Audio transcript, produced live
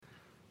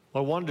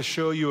Well, I wanted to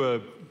show you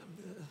a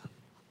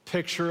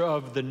picture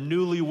of the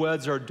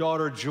newlyweds. Our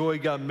daughter Joy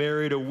got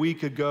married a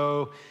week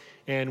ago,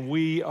 and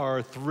we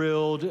are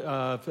thrilled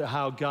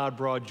how God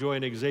brought Joy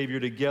and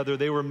Xavier together.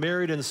 They were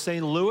married in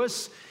St.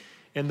 Louis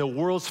in the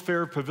World's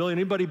Fair Pavilion.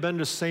 Anybody been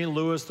to St.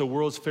 Louis, the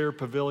World's Fair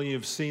Pavilion?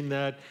 You've seen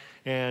that,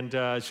 and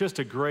it's just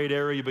a great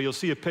area, but you'll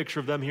see a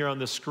picture of them here on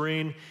the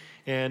screen,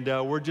 and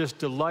we're just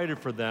delighted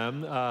for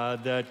them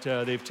that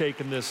they've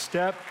taken this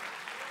step.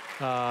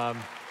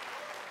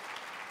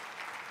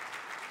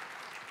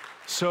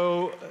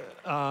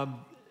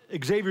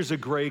 Xavier's a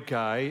great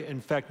guy. In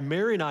fact,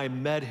 Mary and I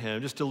met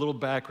him, just a little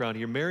background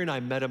here. Mary and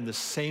I met him the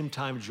same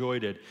time Joy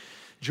did.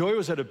 Joy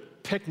was at a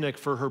picnic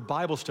for her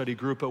Bible study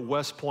group at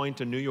West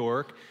Point in New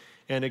York,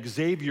 and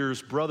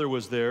Xavier's brother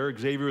was there.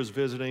 Xavier was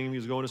visiting, he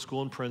was going to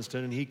school in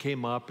Princeton, and he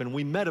came up, and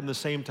we met him the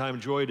same time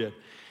Joy did.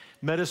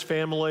 Met his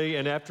family,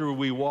 and after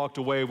we walked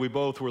away, we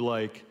both were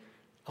like,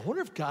 I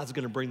wonder if God's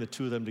gonna bring the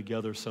two of them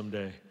together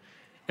someday.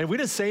 And we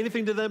didn't say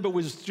anything to them, but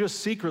we just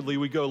secretly,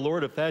 we go,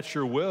 Lord, if that's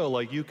your will,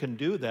 like you can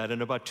do that.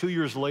 And about 2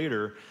 years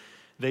later,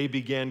 they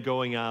began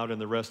going out, and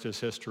the rest is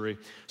history.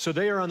 So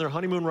they are on their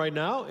honeymoon right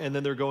now, and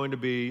then they're going to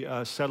be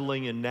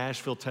settling in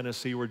Nashville,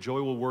 Tennessee, where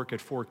Joy will work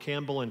at Fort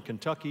Campbell in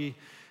Kentucky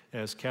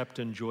as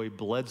Captain Joy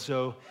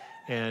Bledsoe.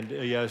 And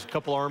there's a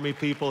couple Army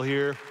people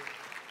here.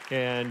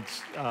 And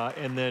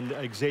then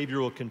Xavier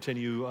will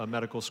continue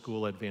medical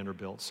school at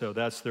Vanderbilt. So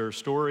that's their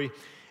story.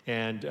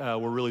 And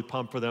we're really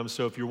pumped for them.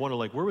 So if you're wondering,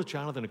 like, where was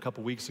Jonathan a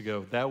couple weeks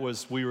ago?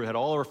 We had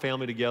all our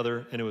family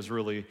together, and it was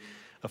really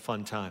a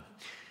fun time.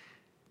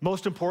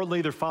 Most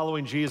importantly, they're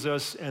following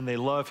Jesus, and they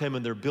love him,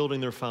 and they're building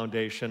their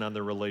foundation on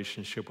their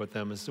relationship with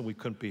him, and so we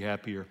couldn't be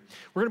happier.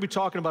 We're going to be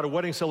talking about a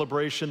wedding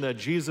celebration that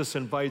Jesus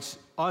invites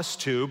us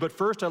to, but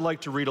first I'd like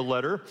to read a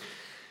letter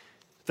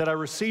that I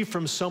received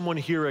from someone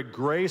here at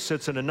Grace.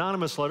 It's an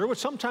anonymous letter, which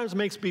sometimes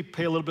makes me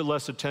pay a little bit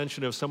less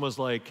attention if someone's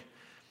like,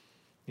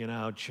 you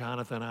know,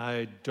 Jonathan,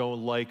 I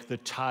don't like the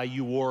tie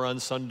you wore on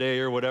Sunday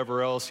or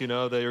whatever else, you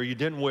know, or you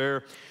didn't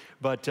wear.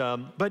 But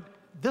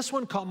this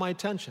one caught my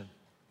attention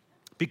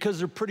because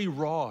they're pretty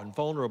raw and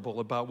vulnerable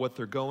about what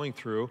they're going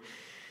through.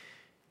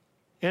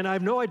 And I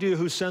have no idea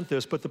who sent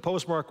this, but the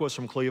postmark was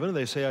from Cleveland.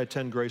 They say, I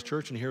attend Grace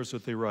Church, and here's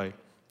what they write.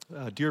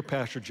 Dear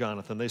Pastor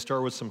Jonathan, they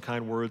start with some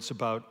kind words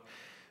about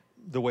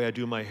the way I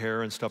do my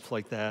hair and stuff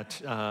like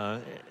that.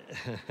 And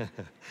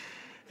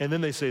then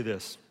they say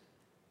this.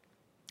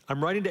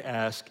 I'm writing to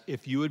ask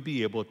if you would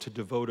be able to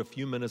devote a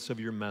few minutes of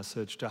your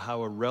message to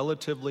how a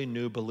relatively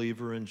new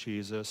believer in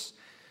Jesus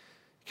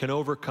can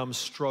overcome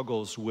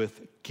struggles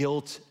with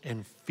guilt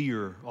and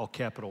fear, all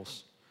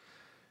capitals.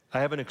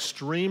 I have an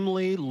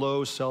extremely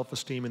low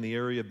self-esteem in the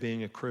area of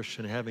being a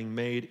Christian, having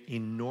made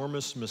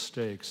enormous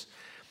mistakes.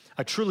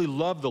 I truly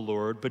love the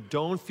Lord, but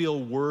don't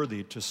feel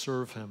worthy to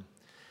serve him.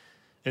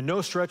 In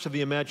no stretch of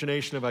the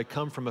imagination have I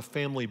come from a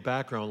family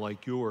background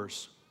like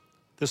yours.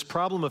 This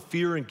problem of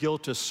fear and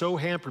guilt has so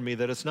hampered me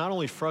that it's not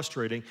only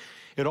frustrating,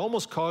 it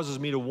almost causes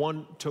me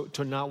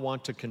to not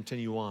want to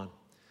continue on.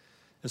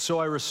 And so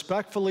I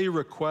respectfully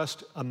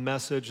request a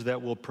message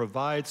that will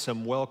provide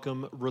some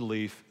welcome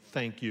relief.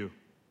 Thank you.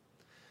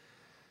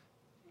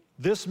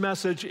 This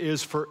message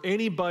is for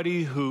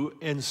anybody who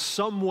in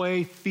some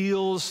way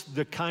feels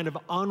the kind of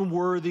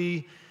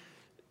unworthy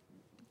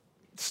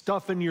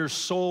stuff in your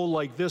soul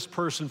like this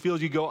person feels.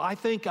 You go, I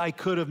think I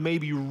could have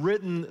maybe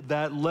written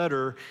that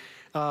letter.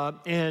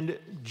 And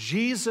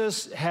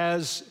Jesus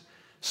has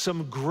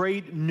some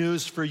great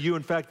news for you.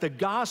 In fact, the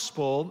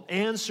gospel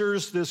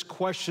answers this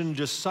question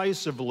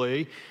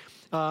decisively.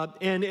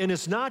 And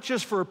it's not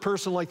just for a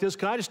person like this.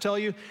 Can I just tell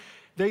you,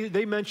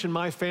 they mentioned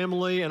my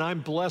family, and I'm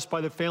blessed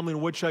by the family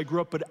in which I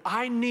grew up, but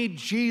I need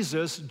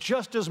Jesus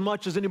just as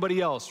much as anybody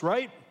else,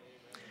 right?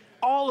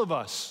 All of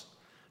us.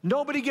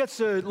 Nobody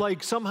gets an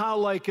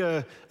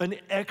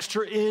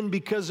extra in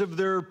because of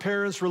their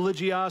parents'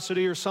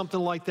 religiosity or something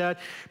like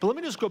that. But let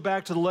me just go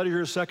back to the letter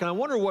here a second. I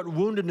wonder what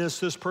woundedness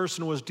this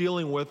person was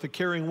dealing with,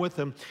 carrying with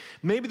them.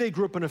 Maybe they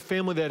grew up in a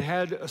family that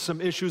had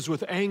some issues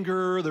with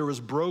anger, there was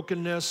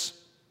brokenness.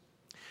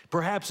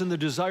 Perhaps in the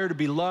desire to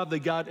be loved, they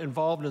got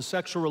involved in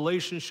sexual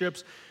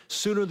relationships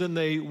sooner than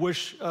they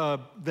wish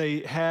they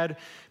had.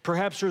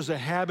 Perhaps there's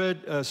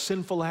a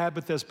sinful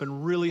habit that's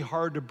been really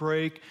hard to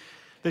break.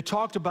 They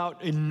talked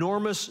about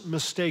enormous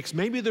mistakes.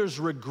 Maybe there's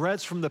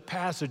regrets from the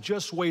past that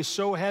just weigh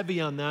so heavy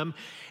on them,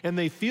 and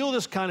they feel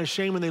this kind of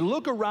shame, and they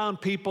look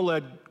around people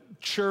at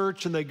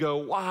church and they go,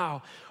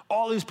 wow,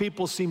 all these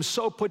people seem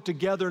so put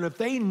together, and if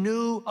they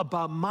knew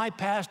about my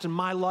past and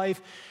my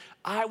life,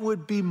 I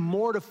would be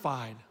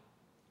mortified.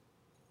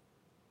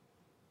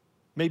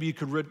 Maybe you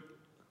could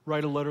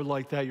write a letter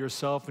like that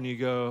yourself, and you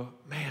go,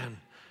 man,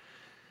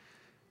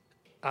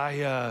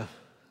 I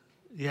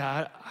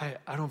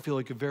don't feel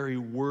like a very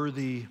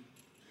worthy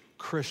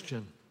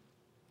Christian.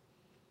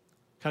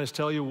 Kind of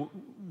tell you,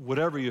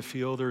 whatever you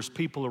feel, there's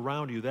people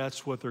around you,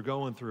 that's what they're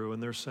going through,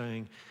 and they're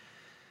saying,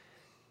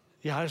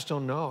 yeah, I just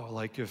don't know.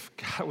 Like, if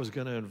God was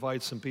going to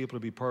invite some people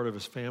to be part of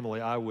his family,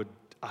 I would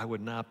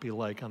not be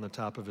like on the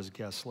top of his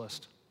guest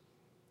list.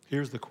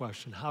 Here's the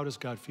question. How does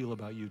God feel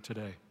about you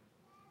today?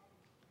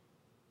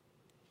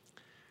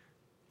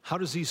 How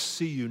does he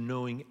see you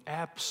knowing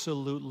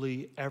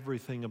absolutely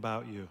everything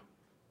about you?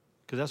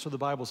 Because that's what the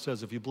Bible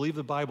says. If you believe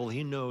the Bible,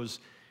 he knows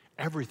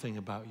everything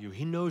about you.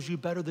 He knows you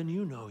better than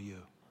you know you.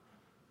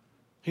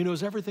 He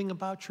knows everything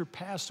about your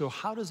past. So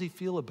how does he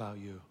feel about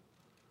you?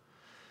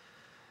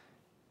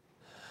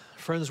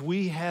 Friends,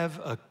 we have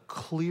a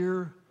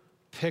clear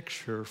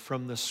picture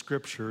from the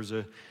scriptures,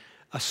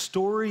 a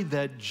story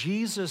that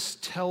Jesus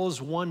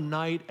tells one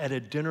night at a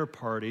dinner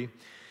party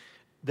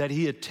that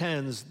he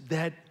attends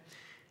that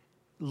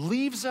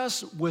leaves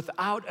us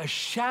without a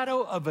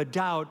shadow of a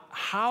doubt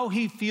how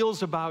he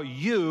feels about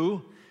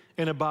you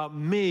and about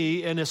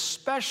me, and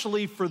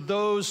especially for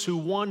those who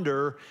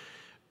wonder,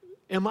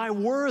 am I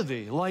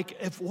worthy? Like,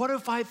 what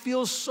if I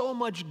feel so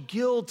much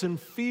guilt and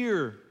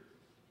fear?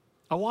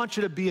 I want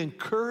you to be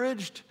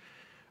encouraged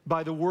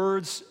by the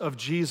words of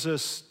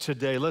Jesus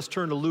today. Let's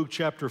turn to Luke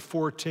chapter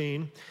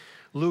 14.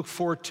 Luke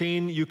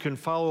 14, you can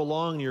follow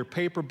along in your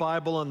paper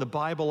Bible on the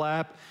Bible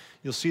app.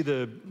 You'll see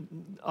the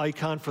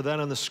icon for that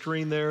on the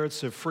screen there.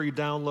 It's a free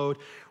download. I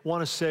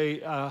want to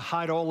say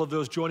hi to all of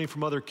those joining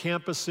from other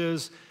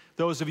campuses.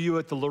 Those of you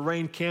at the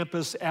Lorraine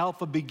campus,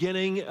 Alpha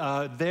beginning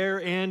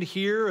there and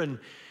here, and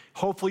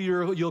hopefully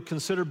you'll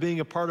consider being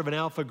a part of an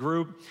Alpha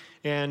group.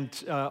 And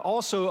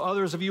also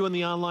others of you in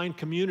the online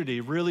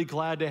community, really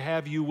glad to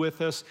have you with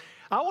us.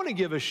 I want to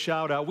give a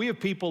shout out. We have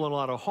people in a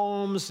lot of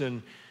homes,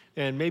 and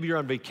maybe you're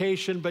on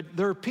vacation, but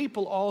there are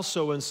people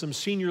also in some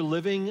senior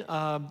living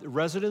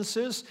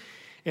residences.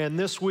 And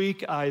this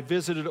week I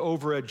visited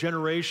over at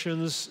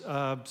Generations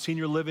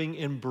Senior Living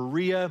in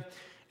Berea,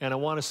 and I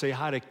want to say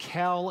hi to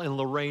Cal and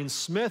Lorraine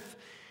Smith,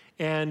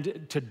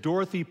 and to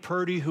Dorothy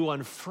Purdy, who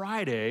on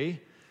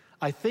Friday,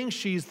 I think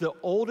she's the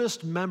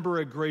oldest member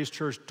at Grace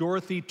Church.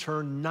 Dorothy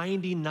turned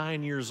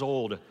 99 years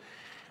old.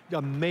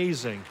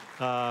 Amazing.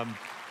 And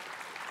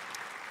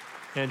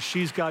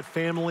she's got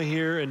family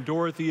here. And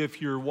Dorothy,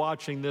 if you're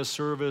watching this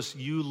service,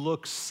 you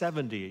look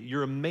 70.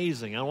 You're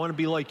amazing. I want to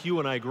be like you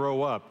when I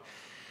grow up.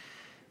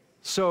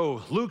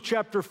 So Luke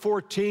chapter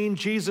 14,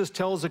 Jesus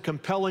tells a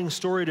compelling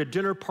story at a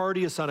dinner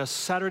party. It's on a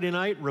Saturday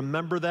night.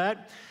 Remember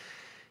that.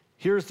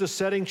 Here's the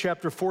setting,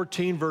 chapter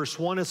 14, verse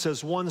 1. It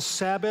says, one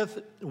Sabbath,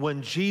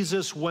 when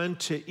Jesus went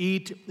to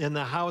eat in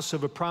the house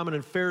of a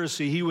prominent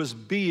Pharisee, he was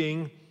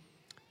being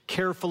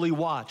carefully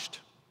watched.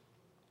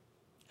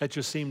 That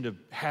just seemed to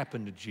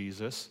happen to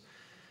Jesus.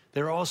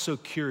 They're also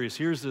curious.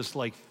 Here's this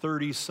like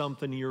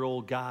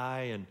 30-something-year-old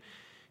guy, and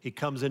he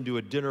comes into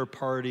a dinner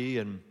party,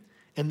 and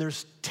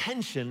there's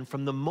tension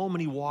from the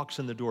moment he walks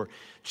in the door.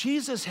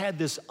 Jesus had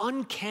this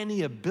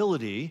uncanny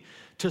ability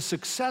to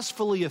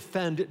successfully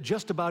offend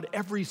just about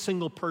every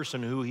single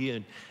person who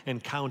he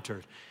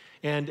encountered.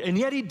 And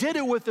yet he did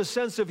it with the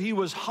sense of he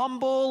was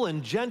humble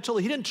and gentle.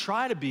 He didn't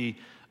try to be,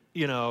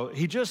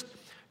 he just,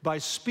 by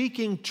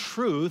speaking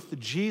truth,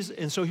 Jesus,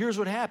 and so here's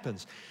what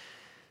happens.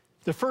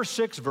 The first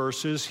 6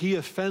 verses, he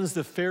offends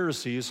the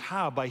Pharisees.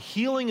 How? By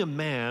healing a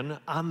man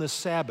on the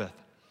Sabbath.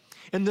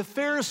 And the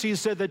Pharisees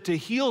said that to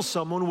heal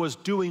someone was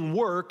doing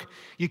work.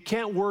 You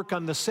can't work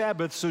on the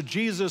Sabbath, so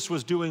Jesus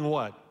was doing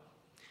what?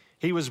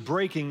 He was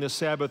breaking the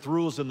Sabbath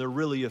rules, and they're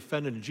really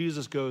offended. And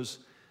Jesus goes,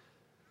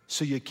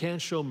 so you can't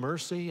show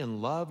mercy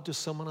and love to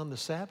someone on the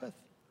Sabbath?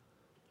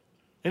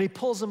 And he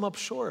pulls them up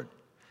short.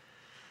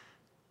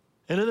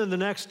 And then in the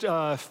next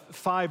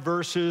 5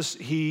 verses,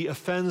 he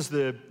offends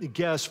the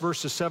guests,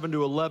 verses 7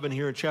 to 11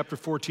 here in chapter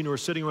 14, who are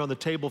sitting around the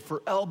table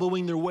for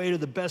elbowing their way to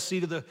the best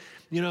seat of the,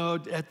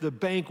 at the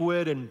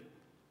banquet.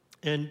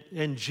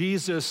 And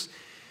Jesus,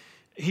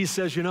 he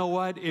says, you know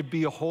what? It'd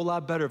be a whole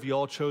lot better if you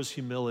all chose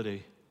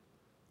humility.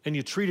 And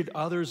you treated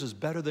others as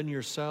better than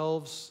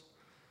yourselves.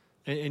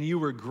 And you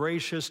were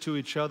gracious to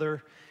each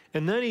other.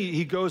 And then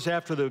he goes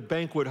after the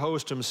banquet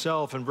host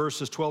himself in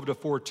verses 12 to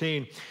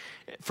 14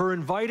 for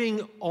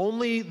inviting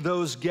only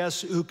those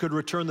guests who could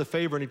return the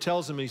favor. And he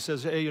tells them, he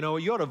says, hey, you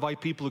ought to invite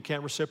people who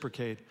can't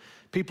reciprocate,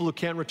 people who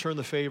can't return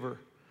the favor.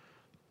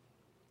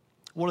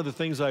 One of the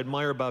things I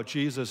admire about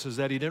Jesus is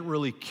that he didn't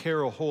really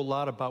care a whole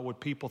lot about what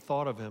people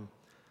thought of him.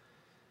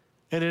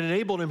 And it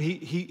enabled him,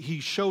 he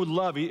showed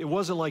love. It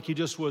wasn't like he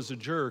just was a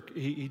jerk.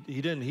 He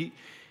didn't.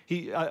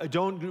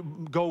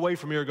 Don't go away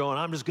from here going,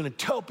 I'm just going to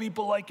tell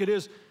people like it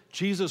is.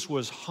 Jesus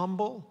was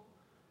humble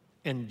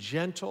and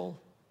gentle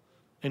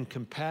and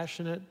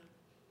compassionate.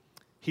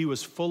 He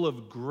was full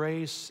of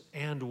grace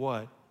and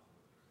what?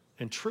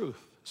 And truth,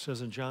 it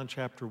says in John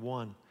chapter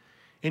 1.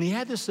 And he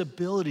had this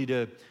ability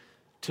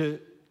to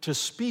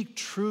speak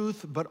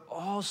truth, but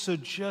also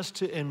just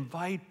to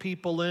invite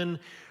people in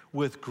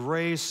with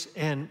grace.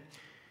 And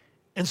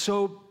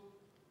so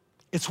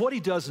it's what he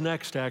does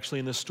next, actually,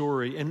 in the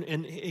story.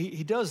 And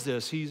he does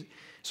this.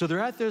 So they're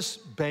at this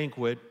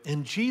banquet,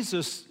 and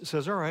Jesus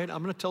says, all right,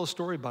 I'm going to tell a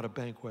story about a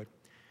banquet.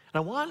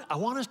 And I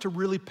want us to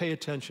really pay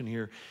attention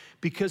here,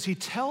 because he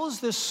tells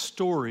this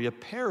story, a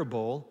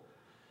parable,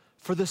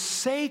 for the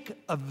sake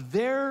of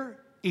their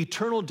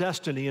eternal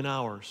destiny and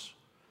ours.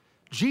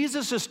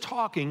 Jesus is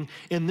talking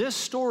in this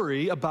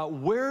story about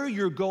where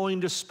you're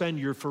going to spend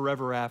your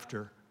forever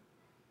after.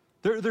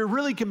 There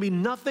really can be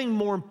nothing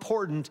more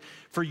important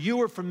for you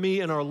or for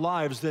me in our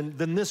lives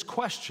than this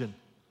question.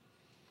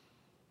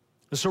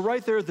 And so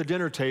right there at the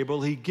dinner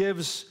table, he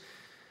gives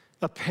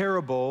a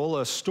parable,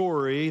 a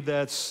story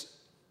that's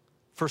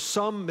for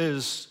some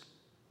is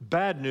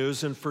bad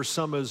news and for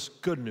some is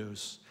good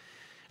news.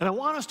 And I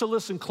want us to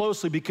listen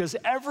closely because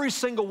every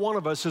single one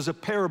of us is a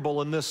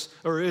parable in this,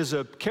 or is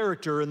a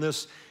character in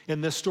this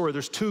story.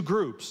 There's two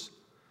groups.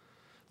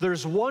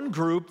 There's one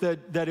group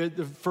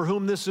for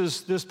whom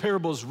this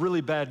parable is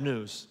really bad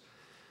news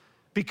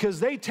because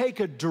they take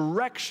a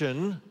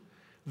direction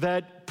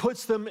that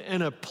puts them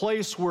in a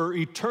place where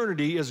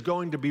eternity is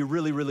going to be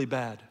really, really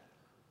bad.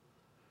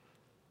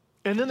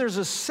 And then there's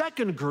a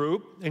second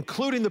group,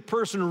 including the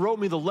person who wrote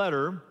me the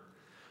letter,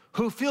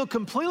 who feel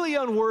completely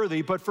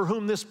unworthy, but for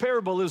whom this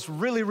parable is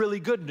really, really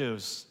good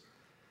news.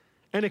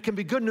 And it can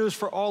be good news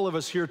for all of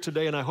us here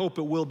today, and I hope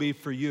it will be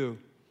for you.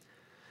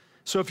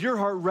 So if your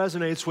heart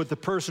resonates with the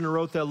person who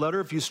wrote that letter,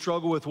 if you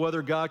struggle with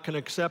whether God can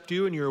accept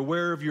you and you're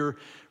aware of your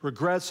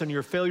regrets and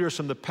your failures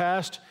from the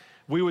past,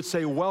 we would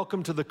say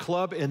welcome to the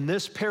club. And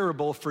this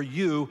parable for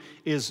you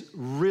is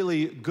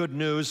really good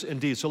news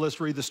indeed. So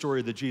let's read the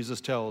story that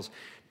Jesus tells,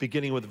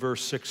 beginning with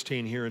verse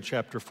 16 here in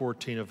chapter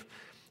 14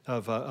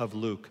 of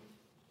Luke.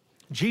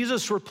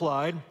 Jesus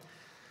replied,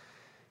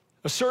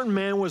 "A certain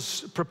man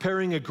was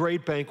preparing a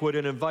great banquet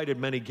and invited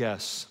many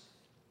guests.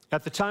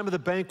 At the time of the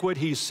banquet,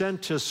 he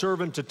sent his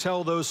servant to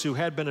tell those who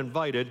had been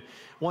invited."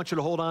 I want you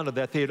to hold on to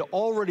that. They had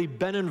already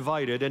been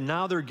invited, and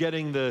now they're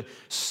getting the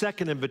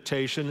second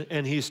invitation,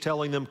 and he's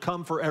telling them,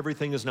 "Come, for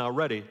everything is now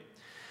ready."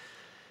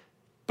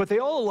 But they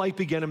all alike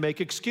began to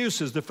make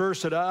excuses. The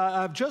first said,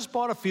 "I've just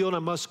bought a field, I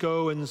must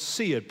go and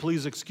see it.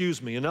 Please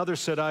excuse me." Another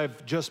said,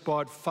 "I've just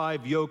bought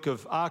 5 yoke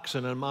of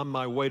oxen, and I'm on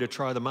my way to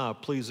try them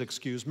out. Please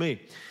excuse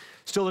me."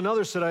 Still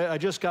another said, I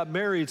just got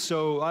married,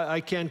 so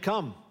I can't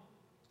come."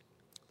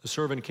 The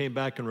servant came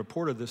back and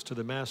reported this to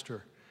the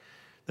master.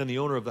 Then the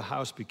owner of the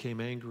house became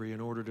angry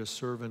and ordered his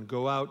servant,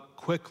 "Go out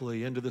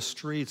quickly into the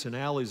streets and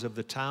alleys of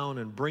the town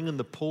and bring in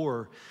the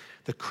poor,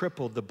 the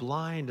crippled, the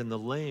blind, and the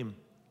lame."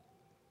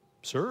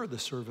 "Sir," the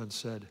servant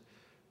said,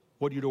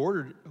 what you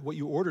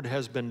ordered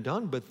has been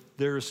done, but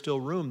there is still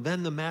room."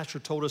 Then the master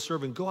told his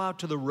servant, "Go out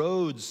to the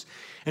roads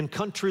and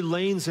country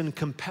lanes and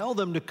compel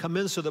them to come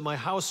in so that my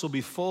house will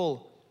be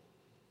full.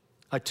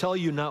 I tell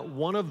you, not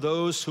one of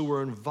those who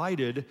were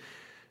invited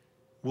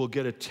will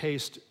get a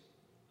taste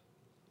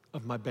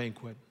of my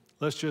banquet."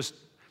 Let's just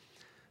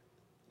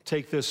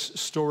take this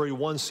story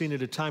one scene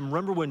at a time.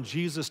 Remember when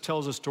Jesus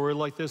tells a story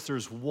like this,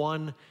 there's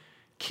one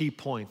key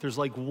point. There's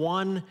like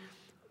one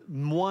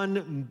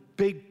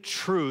big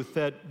truth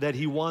that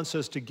he wants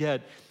us to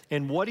get.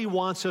 And what he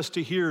wants us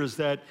to hear is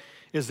that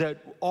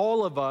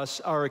all of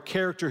us are a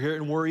character here,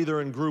 and we're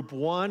either in group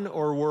 1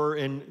 or we're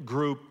in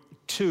group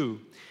 2.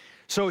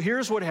 So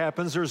here's what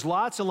happens. There's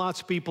lots and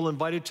lots of people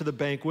invited to the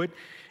banquet.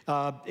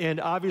 And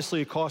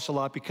obviously it costs a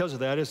lot because of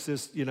that. It's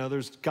this,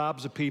 there's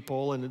gobs of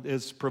people and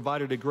it's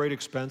provided at great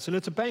expense. And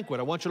it's a banquet.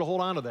 I want you to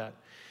hold on to that.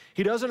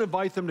 He doesn't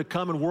invite them to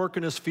come and work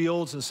in his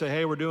fields and say,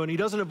 "Hey, he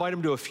doesn't invite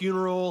them to a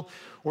funeral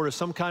or to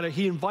some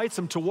he invites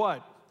them to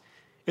what?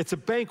 It's a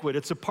banquet.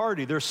 It's a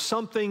party. There's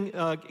something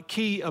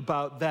key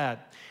about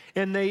that.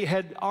 And they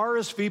had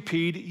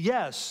RSVP'd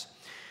yes.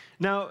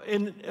 Now,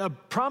 in a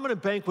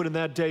prominent banquet in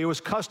that day, it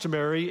was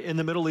customary in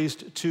the Middle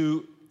East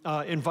to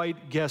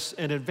invite guests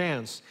in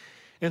advance.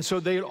 And so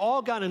they had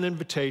all got an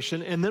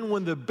invitation, and then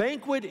when the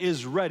banquet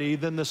is ready,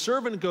 then the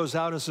servant goes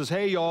out and says,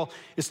 "Hey, y'all,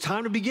 it's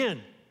time to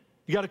begin.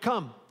 You got to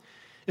come."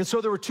 And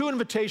so there were 2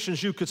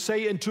 invitations you could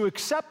say, and to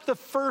accept the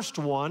first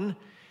one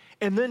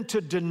and then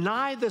to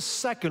deny the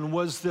second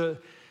was to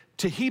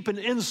heap an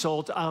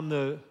insult on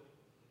the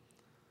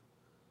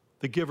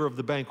giver of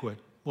the banquet.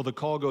 Well, the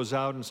call goes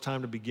out, and it's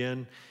time to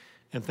begin,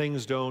 and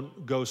things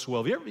don't go so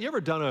well. Have you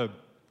ever done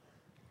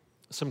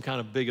some kind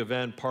of big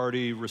event,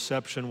 party,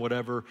 reception,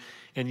 whatever,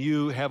 and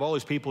you have all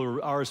these people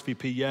who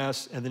RSVP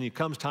yes, and then it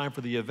comes time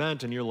for the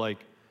event, and you're like,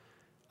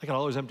 "I got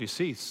all those empty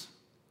seats."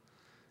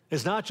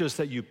 It's not just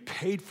that you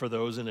paid for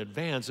those in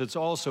advance, it's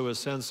also a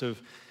sense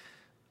of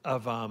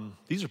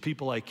these are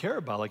people I care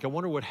about. Like, I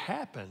wonder what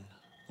happened.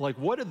 Like,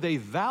 what did they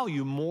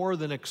value more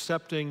than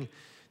accepting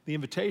the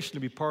invitation to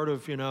be part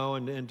of,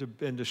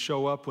 and to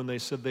show up when they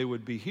said they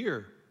would be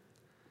here?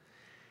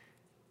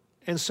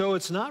 And so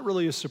it's not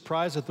really a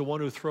surprise that the one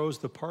who throws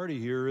the party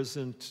here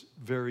isn't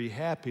very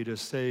happy, to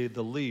say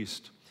the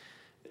least.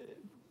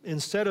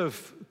 Instead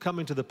of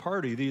coming to the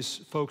party, these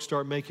folks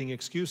start making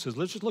excuses.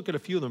 Let's just look at a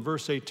few of them.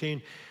 Verse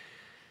 18,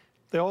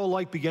 they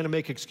all began to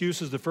make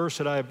excuses. The first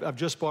said, I've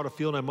just bought a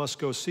field and I must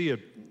go see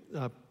it.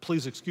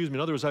 Please excuse me.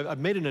 In other words, I've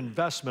made an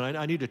investment.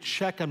 I need to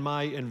check on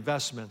my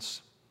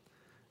investments.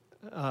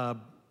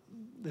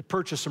 They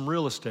purchased some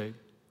real estate.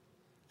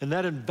 And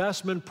that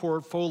investment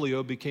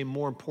portfolio became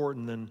more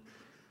important than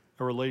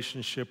a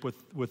relationship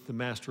with the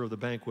master of the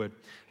banquet.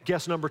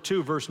 Guest number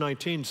 2, verse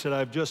 19, said,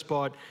 "I've just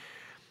bought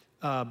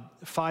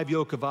 5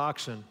 yoke of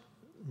oxen."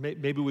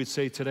 maybe we'd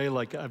say today,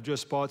 like, I've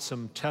just bought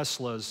some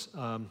Teslas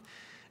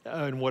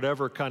and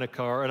whatever kind of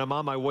car, and I'm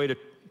on my way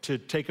to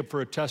take them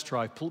for a test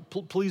drive.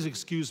 Please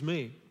excuse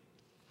me.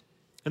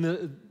 And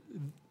the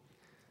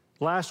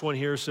last one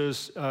here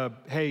says,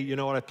 hey, you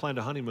know what, I planned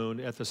a honeymoon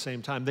at the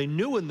same time. They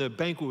knew when the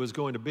banquet was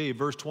going to be.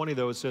 Verse 20,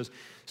 though, it says,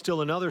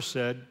 still another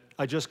said,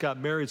 I just got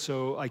married,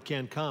 so I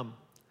can't come.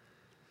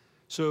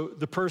 So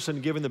the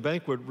person giving the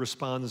banquet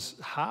responds,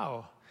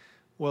 how?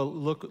 Well,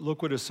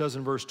 look what it says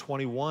in verse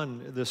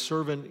 21. The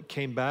servant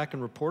came back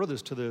and reported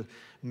this to the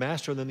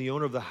master, and then the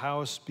owner of the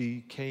house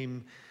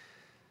became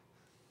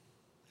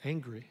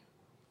angry.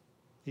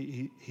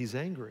 He's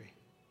angry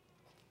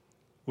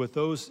with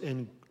those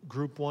in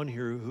group one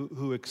here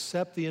who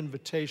accept the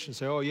invitation,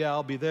 say, oh, yeah,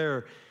 I'll be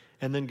there,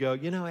 and then go,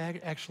 you know,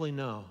 actually,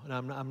 no, and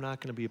I'm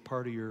not going to be a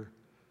part of your.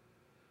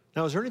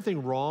 Now, is there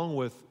anything wrong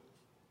with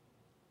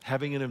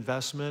having an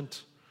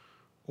investment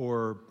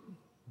or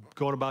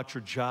going about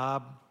your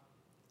job,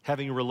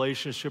 having a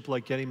relationship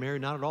like getting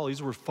married? Not at all.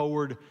 These were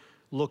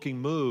forward-looking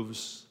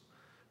moves.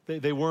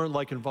 They weren't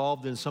like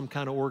involved in some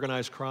kind of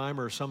organized crime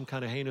or some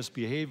kind of heinous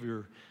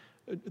behavior.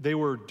 They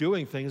were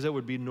doing things that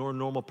would be a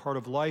normal part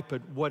of life,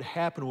 but what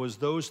happened was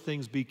those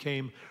things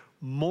became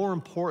more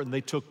important.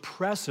 They took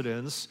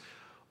precedence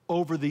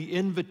over the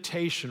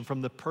invitation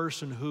from the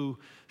person who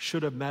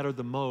should have mattered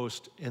the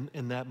most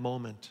in that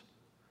moment.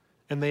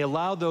 And they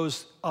allowed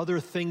those other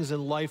things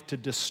in life to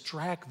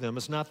distract them.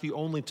 It's not the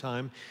only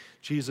time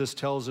Jesus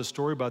tells a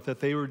story about that.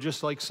 They were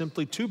just like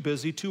simply too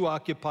busy, too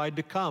occupied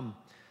to come.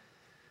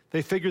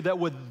 They figured that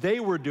what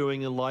they were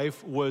doing in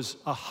life was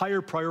a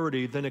higher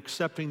priority than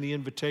accepting the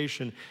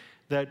invitation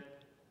that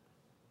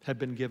had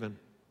been given.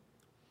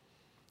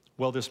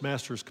 Well, this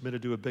master is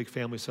committed to a big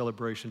family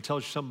celebration,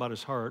 tells you something about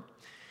his heart,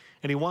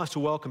 and he wants to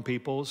welcome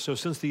people. So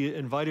since the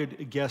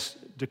invited guests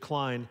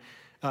decline,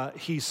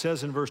 he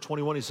says in verse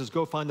 21, he says,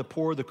 go find the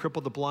poor, the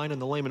crippled, the blind, and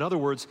the lame. In other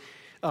words,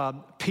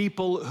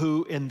 people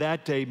who in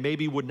that day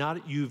maybe would not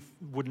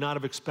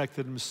have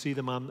expected them to see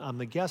them on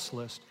the guest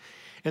list.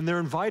 And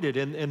they're invited,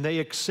 and they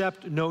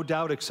accept, no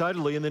doubt,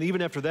 excitedly. And then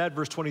even after that,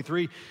 verse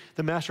 23,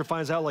 the master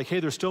finds out, like, hey,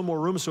 there's still more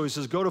room. So he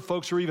says, go to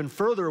folks who are even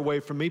further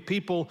away from me,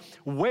 people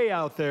way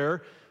out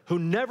there who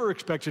never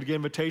expected to get an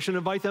invitation,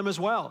 invite them as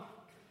well.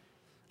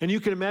 And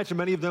you can imagine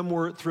many of them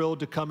were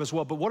thrilled to come as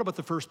well. But what about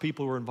the first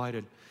people who were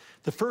invited?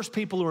 The first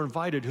people who were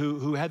invited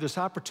who had this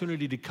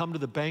opportunity to come to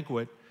the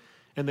banquet,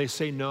 and they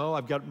say, no,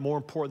 I've got more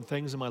important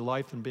things in my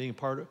life than being a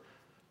part of.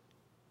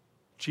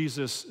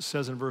 Jesus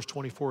says in verse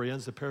 24, he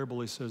ends the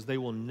parable, he says, they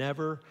will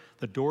never,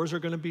 the doors are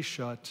going to be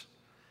shut,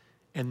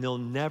 and they'll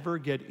never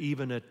get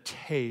even a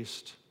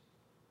taste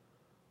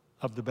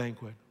of the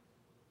banquet.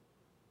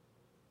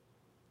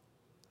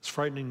 It's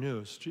frightening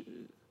news.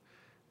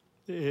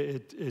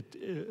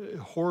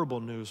 Horrible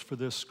news for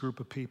this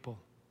group of people.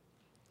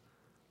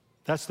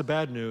 That's the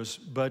bad news,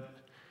 but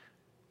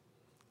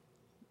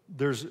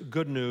there's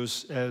good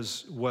news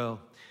as well.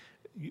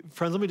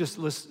 Friends,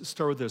 let's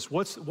start with this.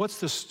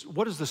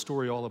 What is the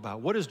story all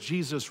about? What is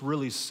Jesus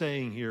really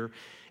saying here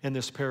in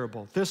this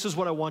parable? This is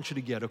what I want you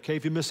to get, okay?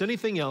 If you miss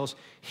anything else,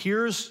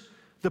 here's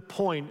the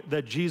point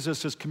that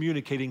Jesus is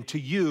communicating to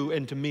you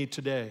and to me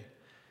today.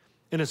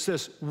 And it's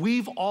this: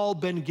 we've all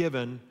been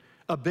given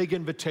a big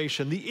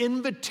invitation, the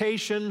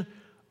invitation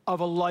of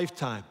a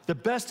lifetime, the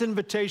best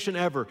invitation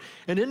ever,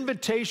 an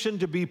invitation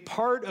to be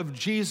part of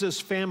Jesus'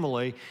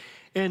 family.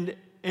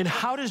 And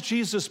how does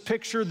Jesus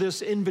picture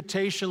this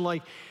invitation?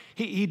 Like,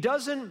 he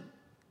doesn't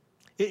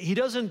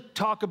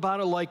talk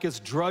about it like it's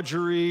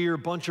drudgery or a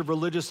bunch of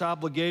religious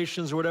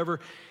obligations or whatever.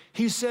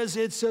 He says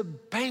it's a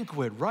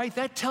banquet, right?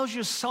 That tells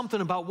you something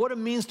about what it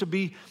means to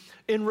be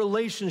in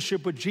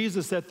relationship with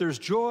Jesus, that there's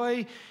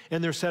joy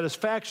and there's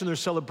satisfaction, there's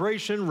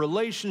celebration,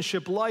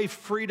 relationship, life,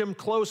 freedom,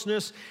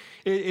 closeness.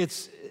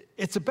 It's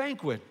a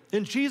banquet.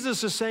 And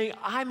Jesus is saying,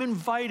 I'm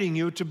inviting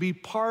you to be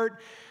part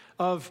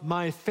of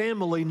my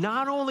family,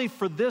 not only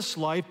for this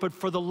life, but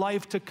for the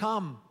life to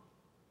come.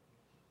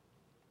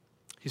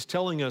 He's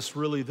telling us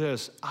really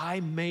this: I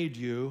made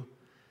you,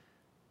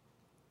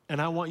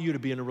 and I want you to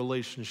be in a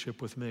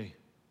relationship with me.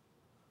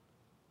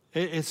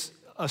 It's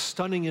a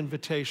stunning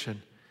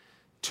invitation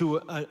to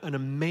an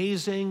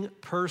amazing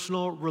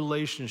personal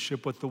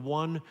relationship with the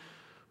one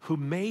who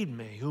made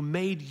me, who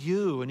made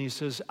you. And he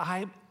says,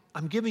 I'm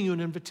giving you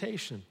an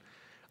invitation.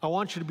 I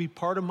want you to be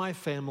part of my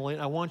family.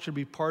 I want you to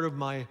be part of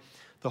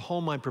the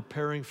home I'm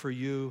preparing for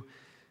you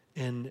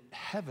in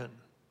heaven.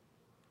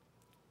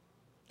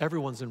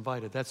 Everyone's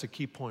invited. That's a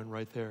key point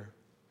right there.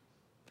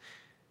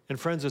 And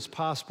friends, it's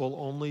possible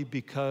only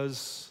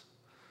because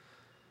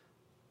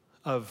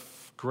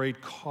of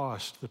great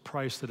cost, the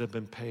price that had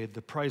been paid,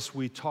 the price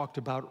we talked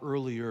about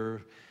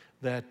earlier,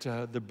 that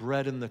the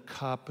bread and the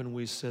cup, and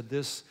we said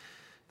this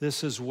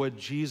is what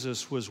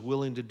Jesus was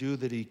willing to do,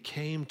 that he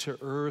came to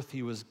earth.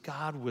 He was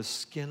God with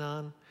skin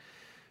on,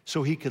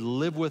 so he could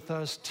live with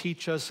us,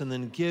 teach us, and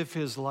then give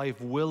his life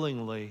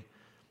willingly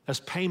as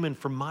payment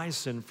for my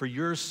sin, for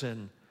your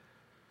sin,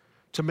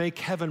 to make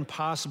heaven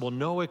possible.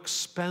 No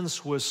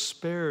expense was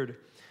spared.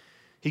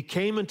 He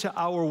came into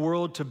our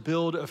world to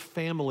build a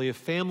family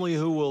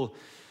who will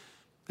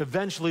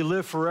eventually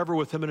live forever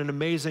with him in an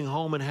amazing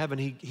home in heaven.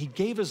 He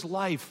gave his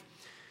life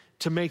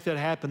to make that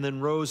happen, then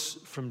rose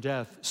from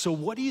death. So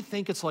what do you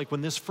think it's like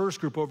when this first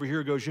group over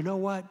here goes, you know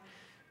what?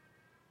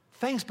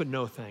 Thanks, but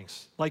no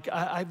thanks. Like,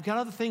 I've got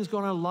other things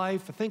going on in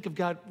life. I think I've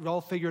got it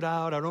all figured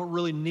out. I don't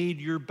really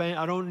need your bank.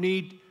 I don't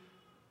need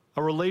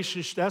a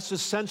relationship. That's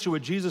essentially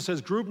what Jesus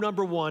says. Group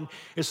number one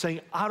is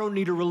saying, I don't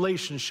need a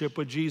relationship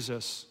with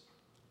Jesus.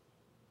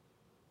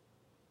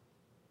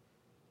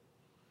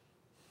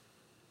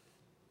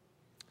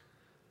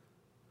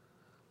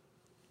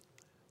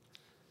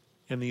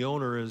 And the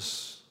owner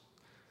is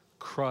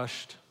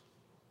crushed.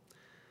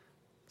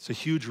 It's a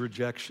huge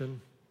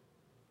rejection.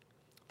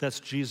 That's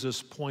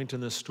Jesus' point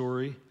in this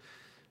story.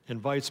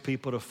 Invites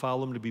people to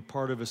follow him, to be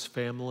part of his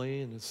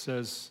family. And it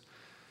says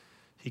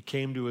he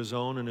came to his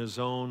own, and his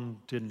own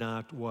did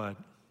not what?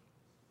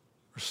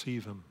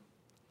 Receive him.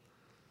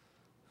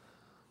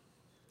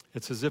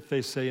 It's as if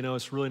they say, you know,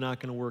 it's really not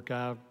going to work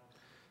out.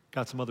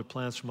 Got some other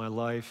plans for my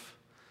life.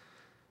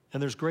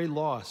 And there's great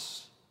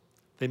loss.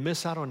 They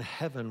miss out on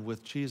heaven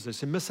with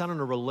Jesus. They miss out on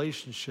a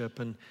relationship.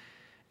 And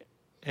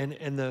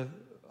the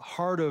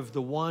heart of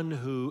the one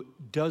who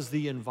does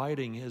the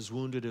inviting is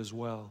wounded as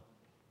well.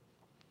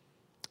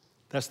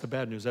 That's the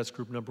bad news. That's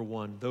group number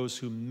one. Those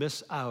who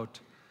miss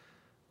out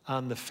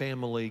on the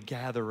family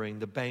gathering,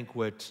 the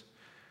banquet.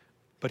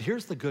 But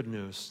here's the good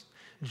news.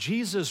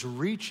 Jesus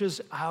reaches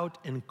out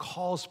and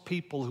calls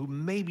people who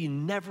maybe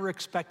never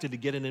expected to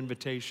get an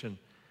invitation.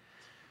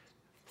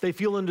 They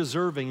feel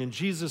undeserving, and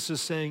Jesus is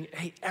saying,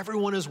 hey,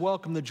 everyone is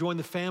welcome to join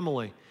the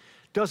family.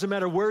 Doesn't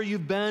matter where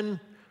you've been,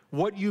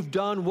 what you've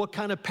done, what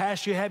kind of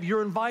past you have,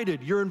 you're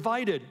invited. You're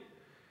invited.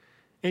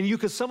 And you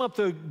could sum up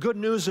the good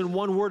news in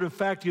one word. In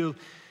fact, you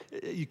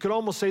could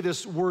almost say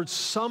this word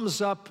sums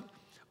up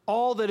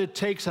all that it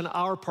takes on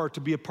our part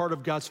to be a part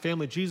of God's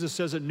family. Jesus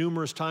says it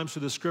numerous times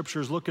through the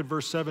scriptures. Look at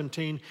verse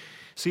 17.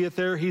 See it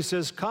there? He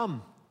says,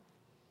 come.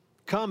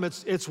 Come.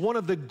 It's one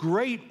of the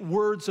great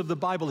words of the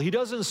Bible. He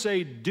doesn't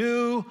say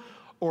do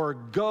or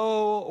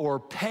go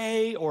or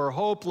pay or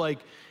hope, like,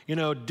 you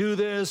know, do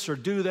this or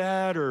do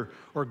that or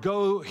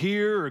go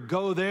here or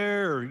go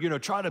there or, you know,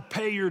 try to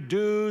pay your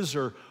dues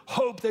or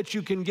hope that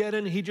you can get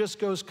in. He just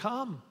goes,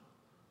 come.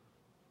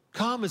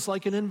 Come. It's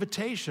like an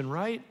invitation,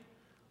 right?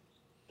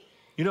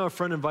 You know, a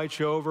friend invites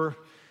you over,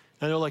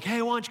 and they're like,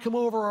 hey, why don't you come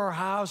over to our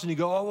house? And you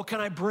go, oh, what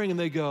can I bring? And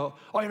they go,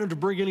 oh, you don't have to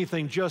bring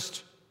anything,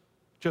 just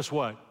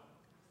what?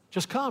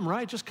 Just come,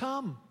 right? Just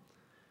come.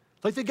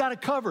 Like they got it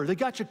covered. They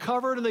got you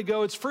covered, and they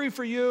go, it's free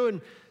for you,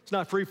 and it's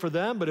not free for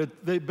them,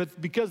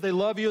 but because they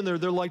love you, and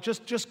they're like,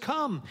 just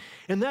come.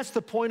 And that's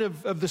the point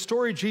of the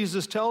story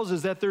Jesus tells,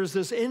 is that there's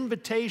this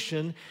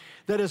invitation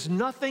that is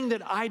nothing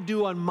that I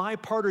do on my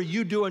part or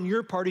you do on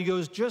your part. He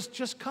goes,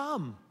 just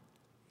come.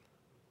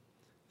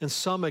 And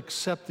some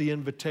accept the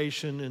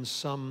invitation and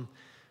some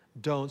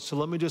don't. So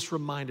let me just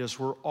remind us,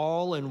 we're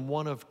all in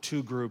one of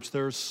two groups.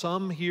 There's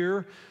some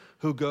here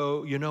who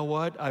go, you know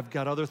what, I've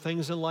got other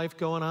things in life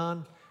going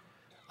on.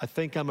 I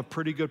think I'm a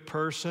pretty good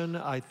person.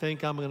 I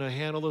think I'm going to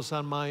handle this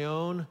on my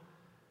own.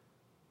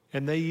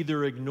 And they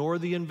either ignore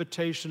the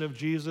invitation of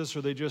Jesus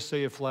or they just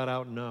say a flat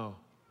out no.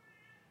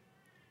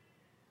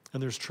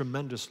 And there's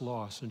tremendous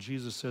loss. And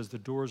Jesus says the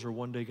doors are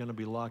one day going to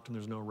be locked and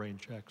there's no rain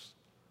checks.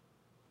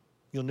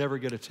 You'll never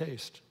get a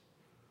taste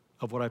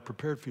of what I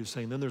prepared for you,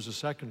 saying. Then there's a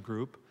second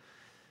group,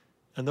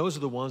 and those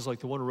are the ones, like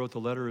the one who wrote the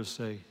letter, is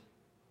say,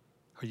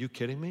 are you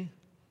kidding me?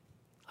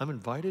 I'm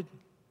invited?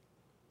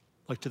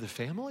 Like to the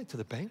family, to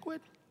the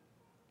banquet?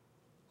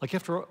 Like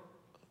after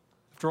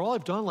all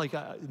I've done, like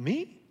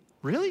me?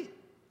 Really?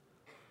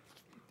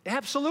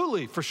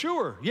 Absolutely, for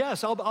sure.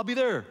 Yes, I'll be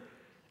there.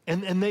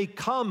 And they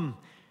come,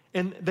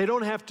 and they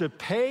don't have to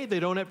pay,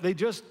 they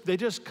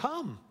just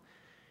come.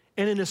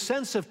 And in a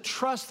sense of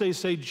trust, they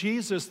say,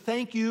 Jesus,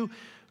 thank you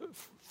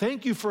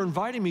for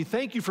inviting me.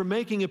 Thank you for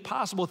making it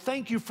possible.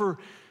 Thank you for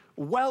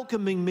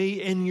welcoming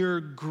me in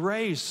your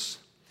grace.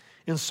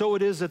 And so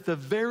it is that the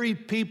very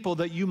people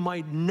that you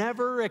might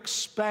never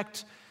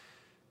expect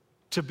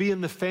to be in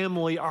the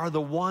family are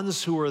the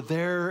ones who are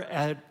there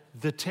at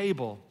the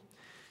table.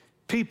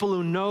 People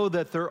who know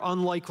that they're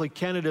unlikely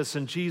candidates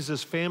in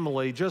Jesus'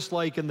 family, just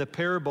like in the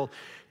parable.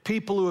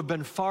 People who have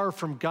been far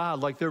from God,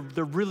 like they're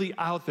really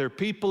out there.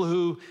 People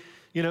who,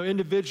 you know,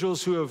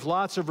 individuals who have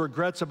lots of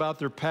regrets about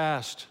their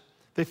past.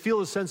 They feel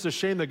a sense of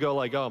shame. They go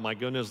like, oh my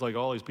goodness, like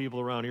all these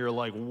people around here are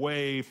like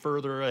way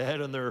further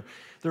ahead and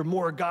they're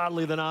more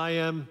godly than I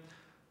am.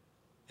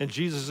 And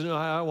Jesus says, no,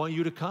 I want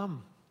you to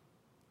come.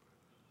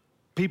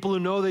 People who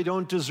know they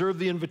don't deserve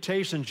the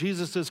invitation.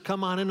 Jesus says,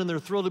 come on in, and they're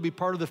thrilled to be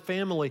part of the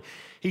family.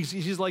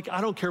 He's like,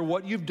 I don't care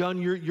what you've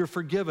done, you're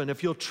forgiven.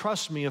 If you'll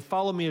trust me and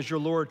follow me as your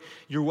Lord,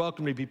 you're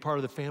welcome to be part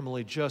of the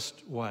family.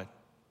 Just what?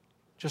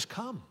 Just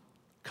come.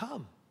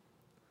 Come.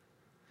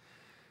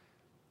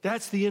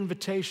 That's the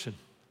invitation.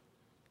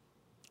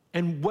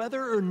 And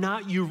whether or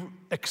not you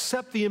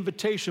accept the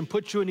invitation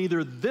puts you in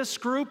either this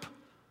group,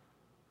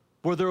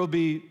 where there will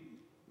be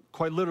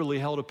quite literally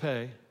hell to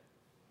pay,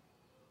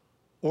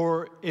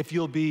 Or if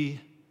you'll be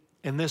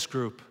in this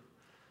group,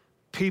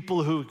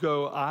 people who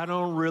go, I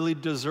don't really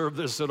deserve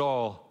this at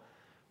all,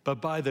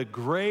 but by the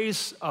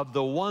grace of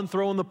the one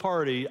throwing the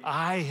party,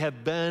 I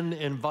have been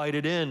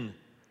invited in.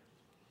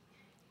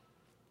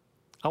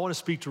 I want to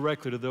speak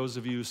directly to those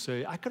of you who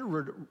say, I could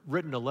have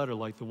written a letter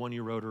like the one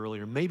you wrote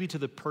earlier, maybe to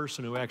the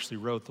person who actually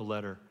wrote the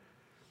letter.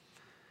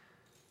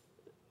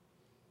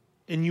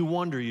 And you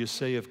wonder, you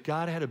say, if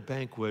God had a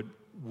banquet,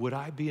 would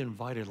I be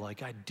invited?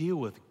 Like, I deal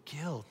with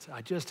guilt.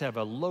 I just have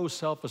a low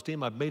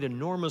self-esteem. I've made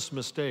enormous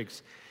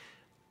mistakes.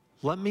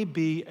 Let me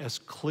be as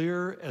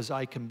clear as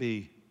I can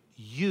be.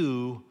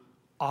 You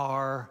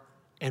are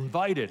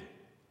invited.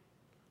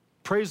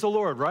 Praise the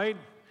Lord, right?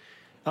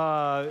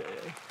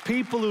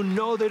 People who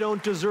know they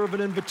don't deserve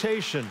an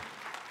invitation,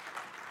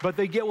 but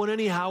they get one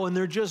anyhow, and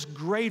they're just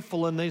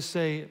grateful, and they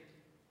say,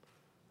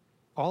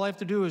 all I have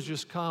to do is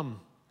just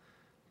come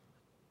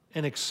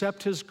and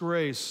accept His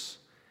grace.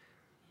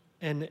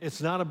 And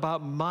it's not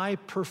about my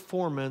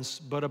performance,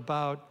 but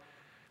about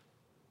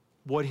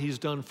what He's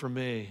done for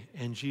me.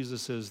 And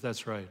Jesus says,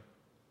 that's right.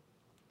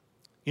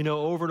 You know,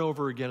 over and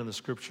over again in the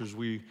Scriptures,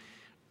 we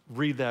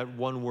read that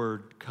one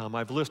word, come.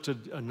 I've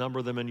listed a number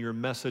of them in your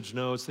message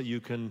notes that you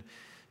can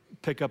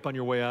pick up on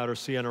your way out or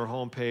see on our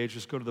homepage.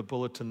 Just go to the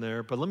bulletin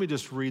there. But let me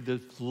just read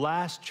the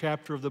last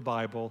chapter of the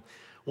Bible,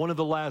 one of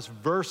the last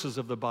verses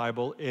of the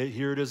Bible.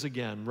 Here it is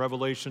again,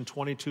 Revelation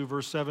 22,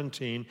 verse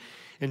 17.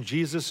 And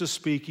Jesus is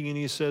speaking, and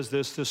He says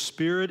this, the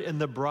Spirit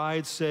and the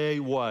bride say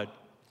what?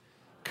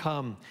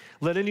 Come.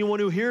 Let anyone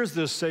who hears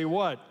this say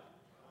what?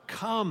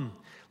 Come.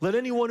 Let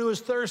anyone who is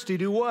thirsty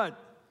do what?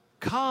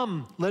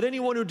 Come. Let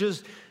anyone who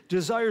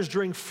desires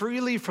drink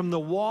freely from the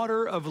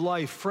water of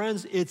life.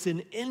 Friends, it's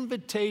an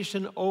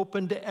invitation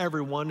open to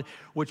everyone,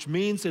 which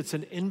means it's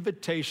an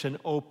invitation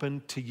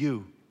open to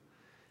you.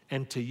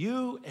 And to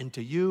you, and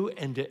to you,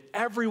 and to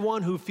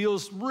everyone who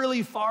feels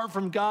really far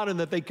from God and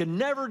that they can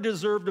never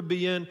deserve to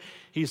be in,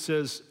 He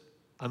says,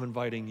 I'm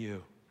inviting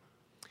you.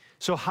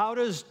 So how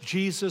does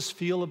Jesus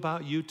feel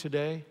about you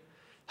today?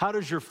 How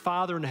does your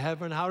Father in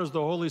heaven, how does the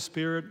Holy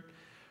Spirit?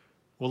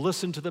 Well,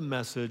 listen to the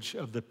message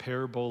of the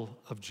parable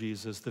of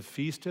Jesus. The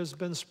feast has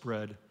been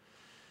spread,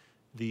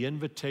 the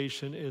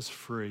invitation is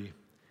free,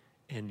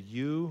 and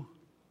you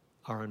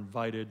are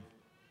invited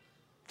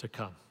to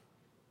come.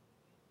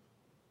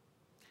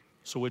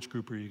 So which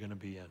group are you going to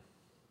be in?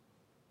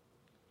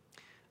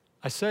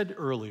 I said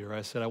earlier,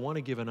 I want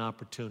to give an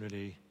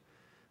opportunity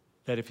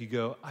that if you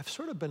go, I've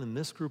sort of been in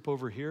this group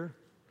over here,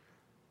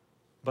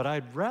 but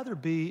I'd rather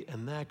be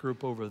in that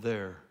group over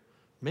there.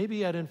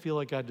 Maybe I didn't feel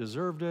like I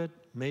deserved it.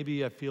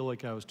 Maybe I feel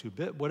like I was too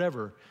big,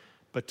 whatever.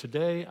 But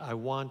today I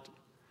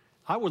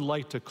would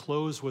like to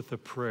close with a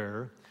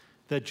prayer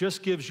that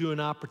just gives you an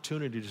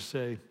opportunity to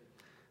say,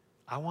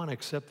 I want to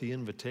accept the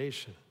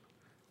invitation.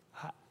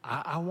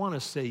 I want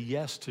to say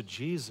yes to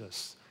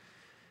Jesus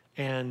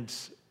and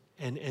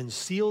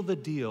seal the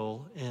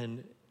deal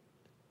and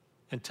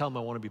tell Him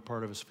I want to be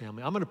part of His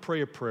family. I'm going to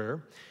pray a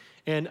prayer,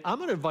 and I'm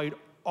going to invite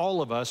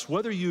all of us,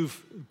 whether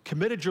you've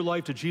committed your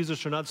life to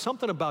Jesus or not,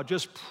 something about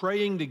just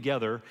praying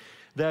together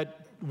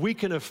that we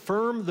can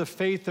affirm the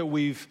faith that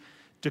we've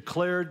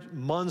declared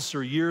months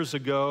or years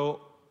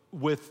ago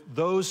with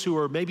those who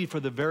are maybe for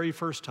the very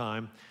first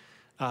time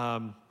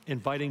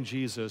inviting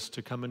Jesus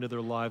to come into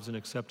their lives and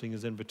accepting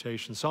His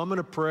invitation. So I'm going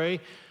to pray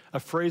a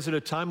phrase at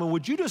a time, and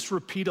would you just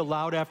repeat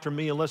aloud after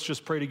me, and let's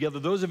just pray together.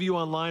 Those of you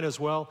online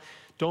as well,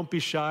 don't be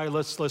shy.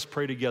 Let's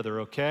pray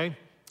together, okay?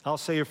 I'll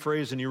say a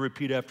phrase and you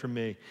repeat after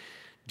me.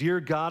 Dear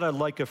God, I'd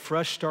like a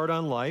fresh start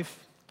on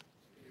life.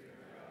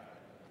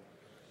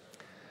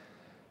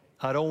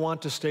 I don't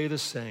want to stay the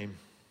same.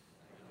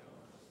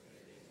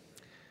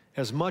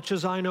 As much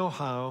as I know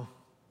how,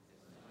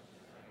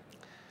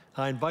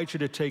 I invite you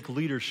to take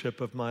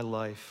leadership of my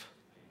life.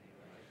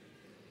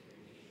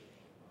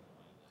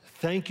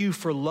 Thank you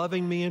for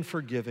loving me and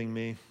forgiving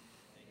me,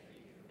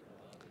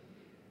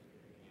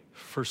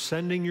 for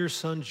sending your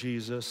Son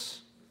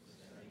Jesus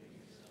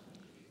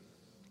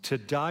to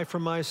die for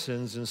my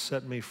sins and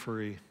set me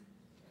free.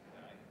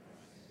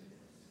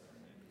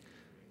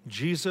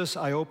 Jesus,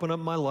 I open up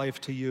my life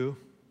to you.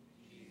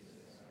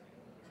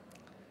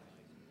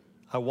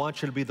 I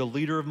want you to be the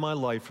leader of my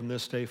life from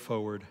this day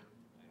forward.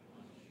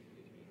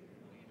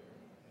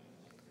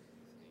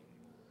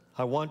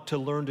 I want to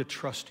learn to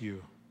trust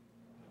you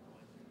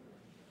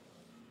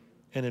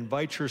and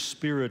invite your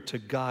Spirit to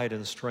guide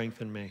and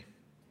strengthen me.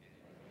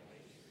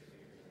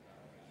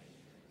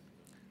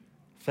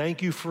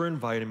 Thank you for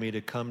inviting me to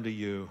come to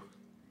you.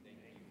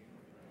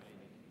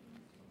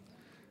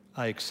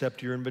 I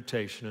accept your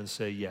invitation and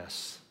say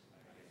yes.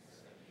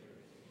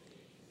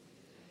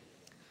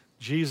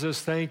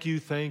 Jesus, thank you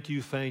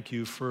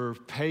for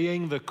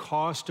paying the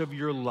cost of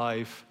your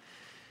life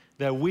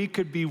that we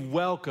could be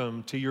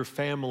welcome to your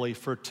family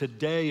for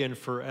today and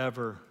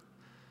forever.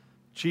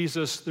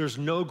 Jesus, there's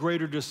no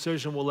greater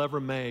decision we'll ever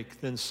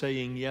make than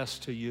saying yes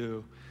to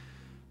you.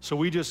 So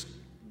we just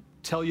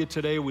tell you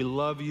today we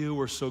love you,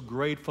 we're so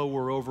grateful,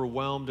 we're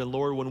overwhelmed, and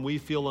Lord, when we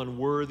feel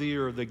unworthy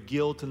or the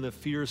guilt and the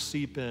fear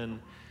seep in,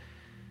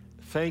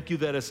 Thank you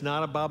that it's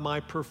not about my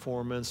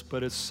performance,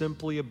 but it's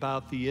simply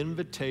about the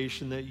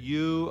invitation that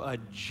you, a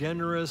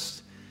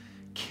generous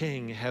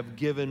King, have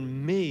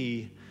given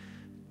me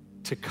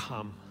to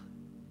come.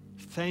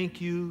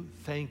 Thank you,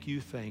 thank you,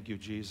 thank you,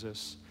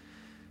 Jesus.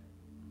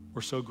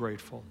 We're so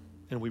grateful.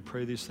 And we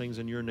pray these things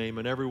in your name.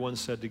 And everyone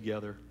said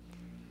together,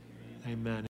 amen.